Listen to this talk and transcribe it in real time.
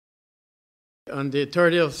On the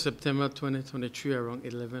 30th of September 2023, around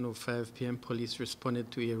 11:05 p.m., police responded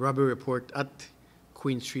to a robbery report at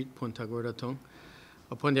Queen Street, Punta Gorda Town.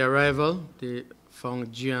 Upon their arrival, they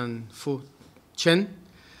found Jian Fu Chen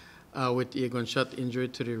with a gunshot injury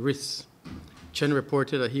to the wrist. Chen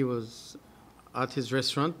reported that he was at his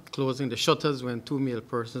restaurant closing the shutters when two male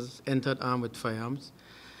persons entered armed with firearms.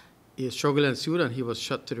 A struggle ensued and he was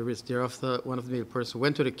shot to the wrist. Thereafter, one of the male persons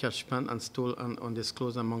went to the cash pan and stole an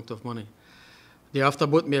undisclosed amount of money. Thereafter,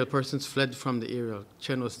 both male persons fled from the area.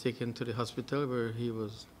 Chen was taken to the hospital where he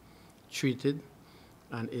was treated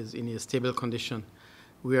and is in a stable condition.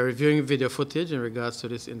 We are reviewing video footage in regards to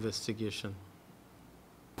this investigation.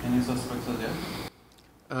 Any suspects are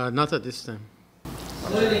there? Not at this time.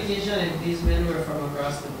 No indication if these men were from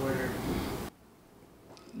across the border?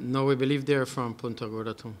 No, we believe they are from Punta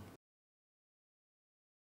Gorda Town.